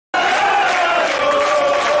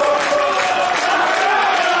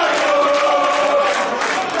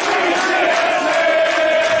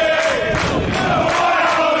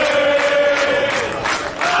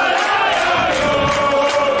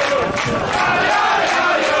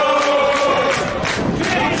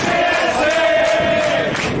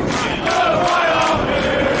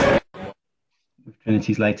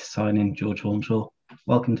Trinity's latest signing, George Hornshaw.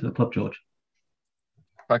 Welcome to the club, George.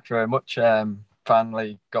 Thank you very much.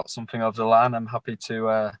 Finally got something over the line. I'm happy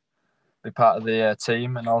to be part of the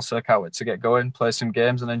team, and also can't wait to get going, play some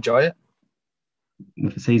games and enjoy it.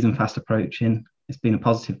 With the season fast approaching, it's been a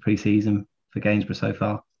positive pre-season for Gainsborough so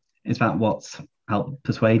far. Is that what's helped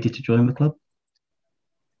persuade you to join the club?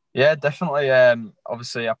 Yeah, definitely.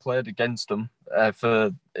 Obviously, I played against them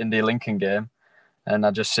in the Lincoln game, and I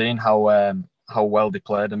just seen how well they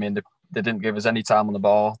played. I mean, they didn't give us any time on the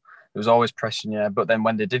ball. It was always pressing you, but then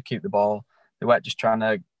when they did keep the ball, they weren't just trying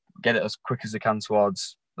to get it as quick as they can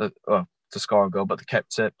towards to score a goal, but they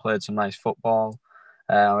kept it, played some nice football.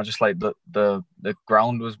 I just like the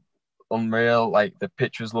ground was unreal, like the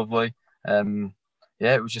pitch was lovely.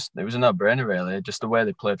 Yeah, it was a no-brainer really. Just the way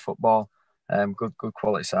they played football, good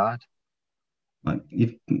quality side. Like,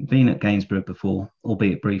 you've been at Gainsborough before,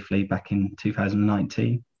 albeit briefly, back in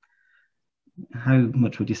 2019. How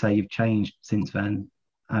much would you say you've changed since then?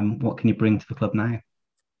 What can you bring to the club now?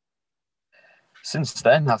 Since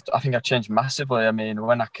then, I think I've changed massively. I mean,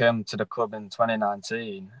 when I came to the club in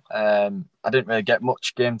 2019, I didn't really get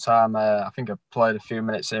much game time. I think I played a few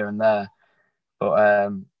minutes here and there.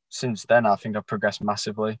 But since then, I think I've progressed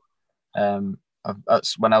massively. When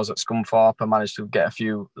I was at Scunthorpe, I managed to get a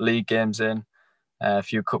few league games in, a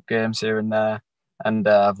few cup games here and there. And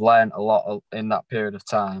I've learned a lot in that period of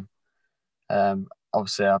time.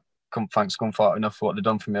 Obviously, I couldn't thank Scunthorpe enough for what they've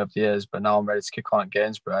done for me over the years, but now I'm ready to kick on at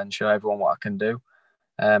Gainsborough and show everyone what I can do.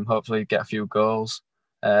 Hopefully get a few goals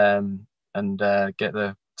and get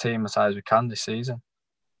the team as high as we can this season.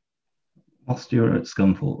 Whilst you were at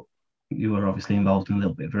Scunthorpe, you were obviously involved in a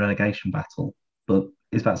little bit of a relegation battle, but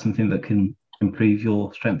is that something that can improve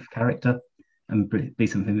your strength of character and be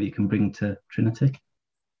something that you can bring to Trinity?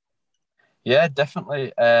 Yeah,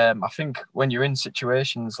 definitely. I think when you're in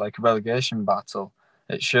situations like a relegation battle,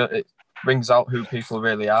 it brings out who people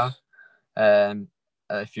really are.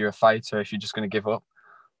 If you're a fighter, if you're just going to give up.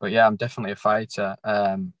 But yeah, I'm definitely a fighter.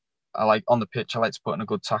 I like on the pitch. I like to put in a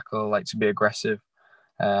good tackle. I like to be aggressive.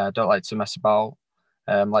 I don't like to mess about.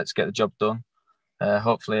 I like to get the job done.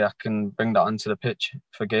 Hopefully, I can bring that onto the pitch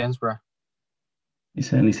for Gainsborough. You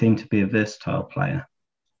certainly seem to be a versatile player.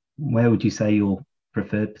 Where would you say your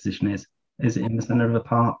preferred position is? Is it in the centre of the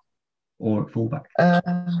park or at fullback?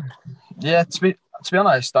 Yeah, to be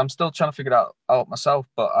honest, I'm still trying to figure that out myself.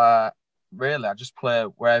 But really, I just play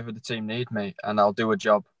wherever the team need me, and I'll do a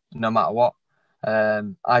job no matter what.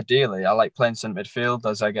 Ideally, I like playing centre midfield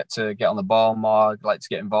as I get to get on the ball more. I like to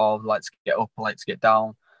get involved. I like to get up. I like to get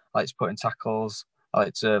down. I like to put in tackles. I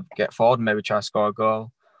like to get forward and maybe try to score a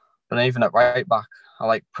goal. But even at right back, I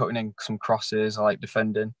like putting in some crosses. I like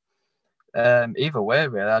defending. Either way,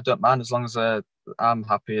 really, I don't mind as long as I'm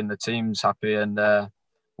happy and the team's happy and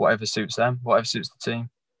whatever suits them, whatever suits the team.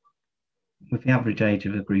 With the average age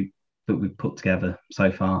of the group that we've put together so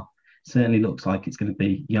far, it certainly looks like it's going to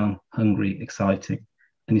be young, hungry, exciting,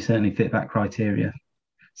 and you certainly fit that criteria.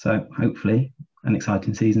 So hopefully an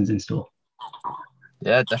exciting season's in store.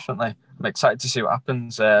 Yeah, definitely. I'm excited to see what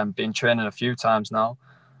happens. Been training a few times now,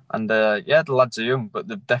 and yeah, the lads are young, but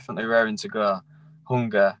they're definitely raring to go.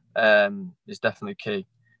 Hunger is definitely key.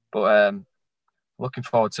 But looking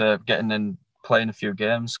forward to getting in, playing a few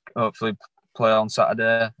games. Hopefully, play on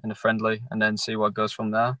Saturday in a friendly, and then see what goes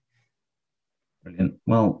from there. Brilliant.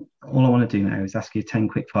 Well, all I want to do now is ask you 10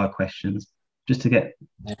 quick fire questions just to get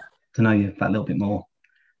to know you that little bit more.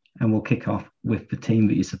 And we'll kick off with the team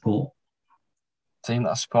that you support. Team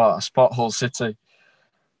that I support Hull City.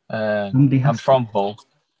 I'm from Hull.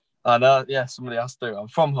 I know, yeah, somebody has to. I'm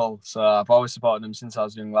from Hull, so I've always supported them since I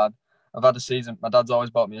was a young lad. I've had a season. My dad's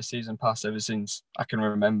always bought me a season pass ever since I can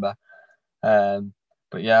remember. But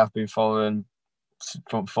yeah, I've been following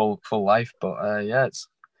from full life. But yeah, it's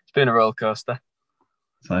been a roller coaster.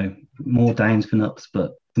 So more downs than ups,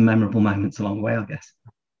 but some memorable moments along the way, I guess.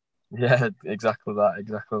 Yeah, exactly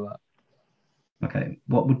that. Okay,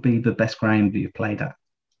 what would be the best ground that you've played at?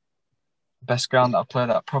 Best ground that I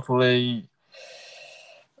played at, probably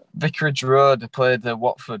Vicarage Road. I played at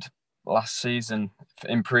Watford last season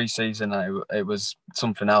in pre-season. It was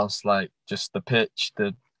something else, like just the pitch,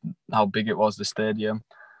 how big it was, the stadium.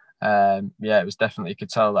 Yeah, it was definitely, you could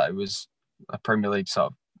tell that it was a Premier League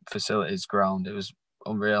sort of facilities ground. It was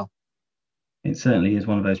unreal. It certainly is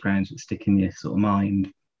one of those grounds that stick in your sort of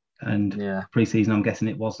mind. And yeah, pre-season, I'm guessing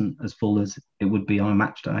it wasn't as full as it would be on a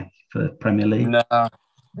match day for Premier League. No,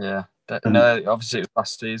 yeah, no. Obviously, it was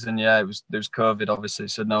last season. Yeah, there was COVID, obviously,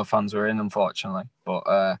 so no fans were in, unfortunately.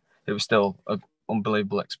 But it was still an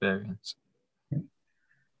unbelievable experience.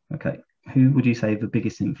 Okay, who would you say the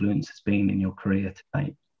biggest influence has been in your career to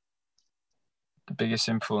date? The biggest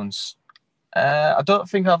influence. I don't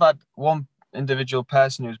think I've had one individual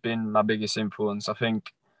person who's been my biggest influence. I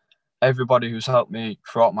think everybody who's helped me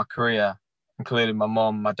throughout my career, including my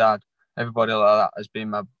mum, my dad, everybody like that has been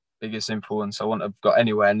my biggest influence. I wouldn't have got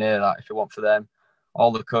anywhere near that if it weren't for them.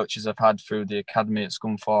 All the coaches I've had through the academy at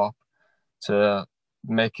Scunthorpe to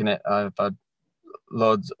making it, I've had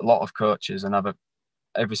a lot of coaches, and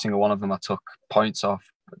every single one of them I took points off,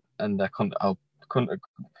 and I couldn't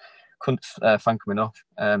thank them enough.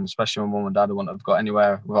 Especially my mum and dad. I wouldn't have got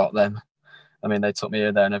anywhere without them. I mean, they took me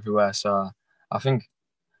here, there, and everywhere. So I think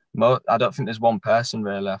I don't think there's one person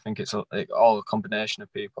really. I think it's all a combination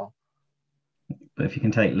of people. But if you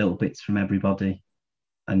can take little bits from everybody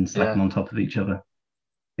and stack them on top of each other,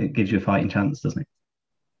 it gives you a fighting chance, doesn't it?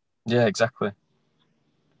 Yeah, exactly.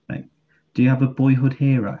 Right. Do you have a boyhood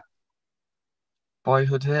hero?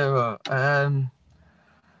 Boyhood hero?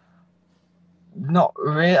 Not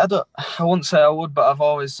really. I wouldn't say I would, but I've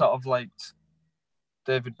always sort of liked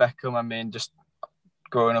David Beckham. I mean, just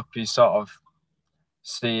growing up, you sort of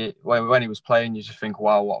see when he was playing, you just think,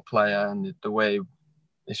 wow, what a player, and the way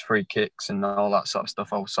his free kicks and all that sort of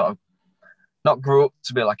stuff. I was sort of not grew up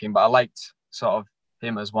to be like him, but I liked sort of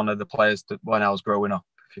him as one of the players when I was growing up,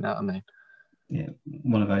 if you know what I mean. Yeah,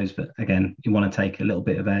 one of those, but again, you want to take a little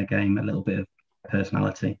bit of their game, a little bit of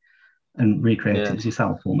personality, and recreate it as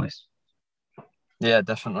yourself almost. Yeah,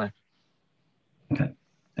 definitely. Okay.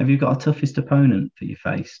 Have you got a toughest opponent that you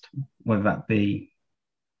faced, whether that be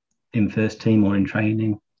in first team or in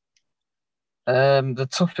training? The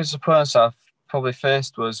toughest opponents I've probably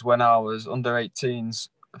faced was when I was under 18s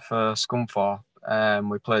for Scunthorpe.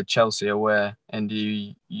 We played Chelsea away in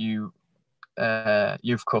the Youth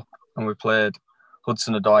Cup, and we played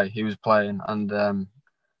Hudson Odoi. He was playing, and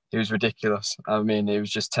he was ridiculous. I mean, he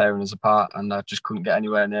was just tearing us apart, and I just couldn't get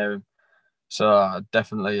anywhere near him. So I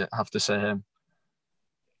definitely have to say him.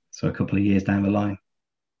 So a couple of years down the line,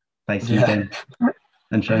 facing again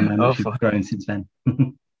and showing how much you've grown since then.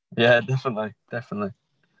 Yeah, definitely.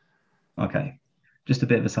 Okay, just a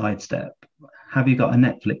bit of a sidestep. Have you got a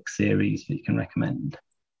Netflix series that you can recommend?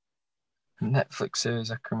 Netflix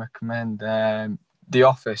series I can recommend. The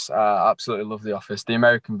Office. I absolutely love The Office. The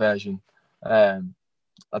American version. I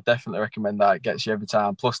definitely recommend that. It gets you every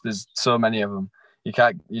time. Plus, there's so many of them. You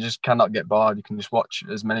just cannot get bored. You can just watch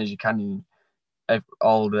as many as you can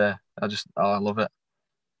all day. I love it.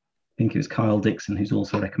 I think it was Kyle Dixon who's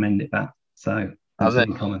also recommended that. So that's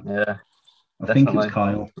in common. Yeah. I think it was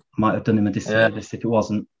Kyle. I might have done him a disservice if it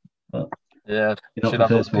wasn't. But yeah, you're not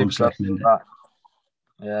the first one to recommend it.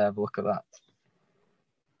 Yeah, have a look at that.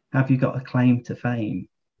 Have you got a claim to fame?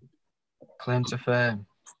 Claim to fame?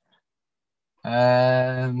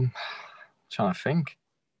 Trying to think.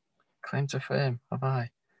 Claim to fame, have I?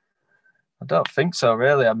 I don't think so,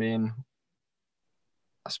 really. I mean,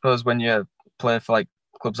 I suppose when you play for like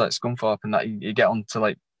clubs like Scunthorpe and that, you get onto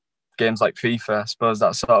like games like FIFA. I suppose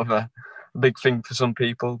that's sort of a big thing for some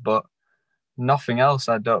people, but nothing else,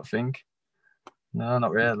 I don't think. No,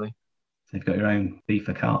 not really. So you've got your own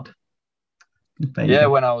FIFA card? Yeah,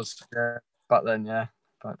 when I was back then.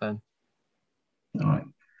 All right.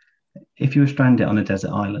 If you were stranded on a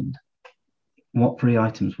desert island, what 3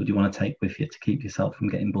 items would you want to take with you to keep yourself from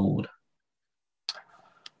getting bored?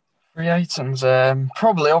 3 items,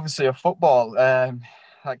 probably obviously a football.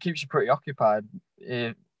 That keeps you pretty occupied,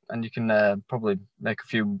 and you can probably make a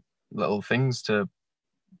few little things to,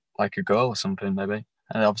 like a goal or something maybe.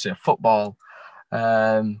 And obviously a football,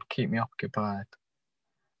 keep me occupied.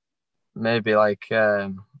 Maybe like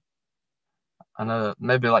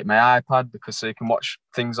maybe like my iPad, because so you can watch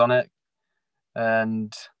things on it,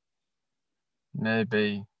 and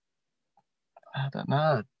maybe I don't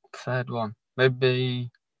know, third one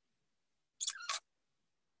maybe.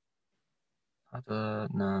 I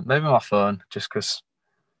don't know. Maybe my phone, just because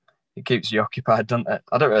it keeps you occupied, doesn't it?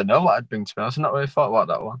 I don't really know what I'd bring, to be honest. I've not really thought about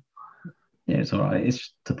that one. Yeah, it's all right. It's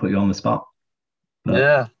just to put you on the spot. But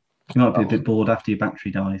yeah. You might be a bit bored after your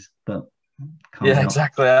battery dies, but yeah,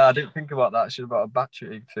 exactly. I didn't think about that. I should have got a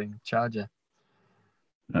battery thing, charger.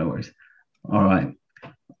 No worries. All right.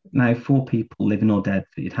 Now, 4 people, living or dead,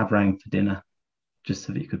 that you'd have round for dinner, just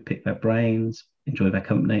so that you could pick their brains, enjoy their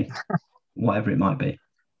company, whatever it might be.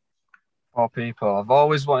 4 people. I've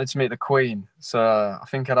always wanted to meet the Queen, so I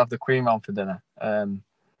think I'd have the Queen round for dinner.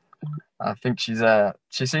 I think she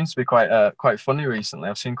seems to be quite funny recently.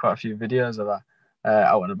 I've seen quite a few videos of her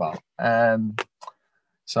out and about.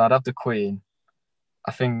 So I'd have the Queen.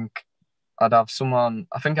 I think I'd have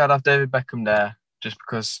David Beckham there, just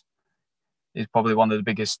because he's probably one of the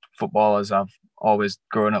biggest footballers I've always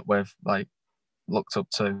grown up with, like looked up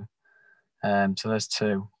to. So there's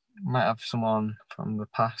 2. Might have someone from the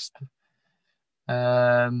past.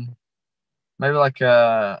 Maybe like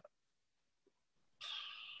a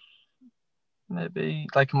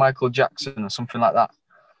Michael Jackson or something like that.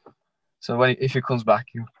 So if he comes back,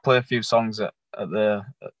 you play a few songs at the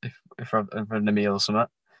if we're having a meal or something,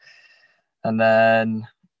 and then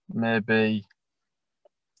maybe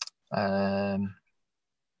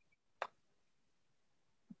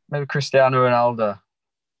Cristiano Ronaldo.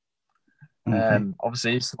 Okay.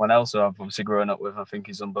 Obviously, he's someone else who I've obviously grown up with. I think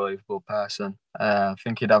he's an unbelievable person. I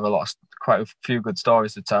think he'd have quite a few good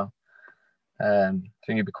stories to tell. I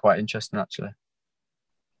think it'd be quite interesting, actually.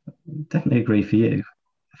 Definitely agree for you.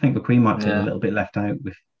 I think the Queen might feel a Yeah. little bit left out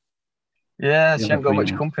with. Yeah, The she other hasn't got three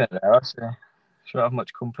much now. company there, actually. She don't have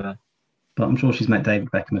much company. But I'm sure she's met David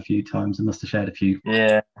Beckham a few times and must have shared a few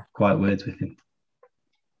Yeah. quiet words with him.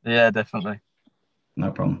 Yeah, definitely.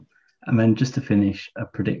 No problem. And then just to finish, a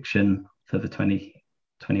prediction for the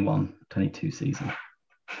 2021-22 season.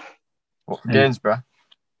 What, for Any Gainsborough?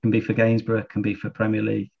 can be for Gainsborough, can be for Premier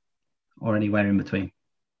League, or anywhere in between.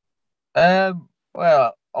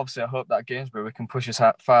 Well, obviously, I hope that Gainsborough we can push as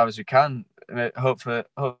far as we can. Hopefully,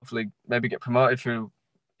 maybe get promoted through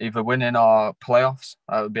either winning or playoffs.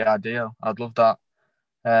 That would be ideal. I'd love that.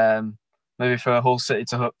 Maybe for Hull City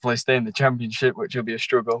to hopefully stay in the Championship, which will be a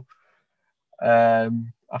struggle. I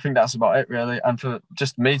think that's about it, really. And for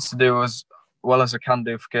just me to do as well as I can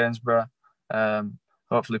do for Gainsborough,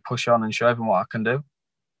 hopefully push on and show everyone what I can do.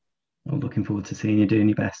 I'm looking forward to seeing you doing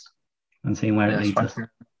your best and seeing where it Yes, leads us. thank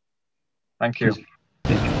you. Thank you. Cheers.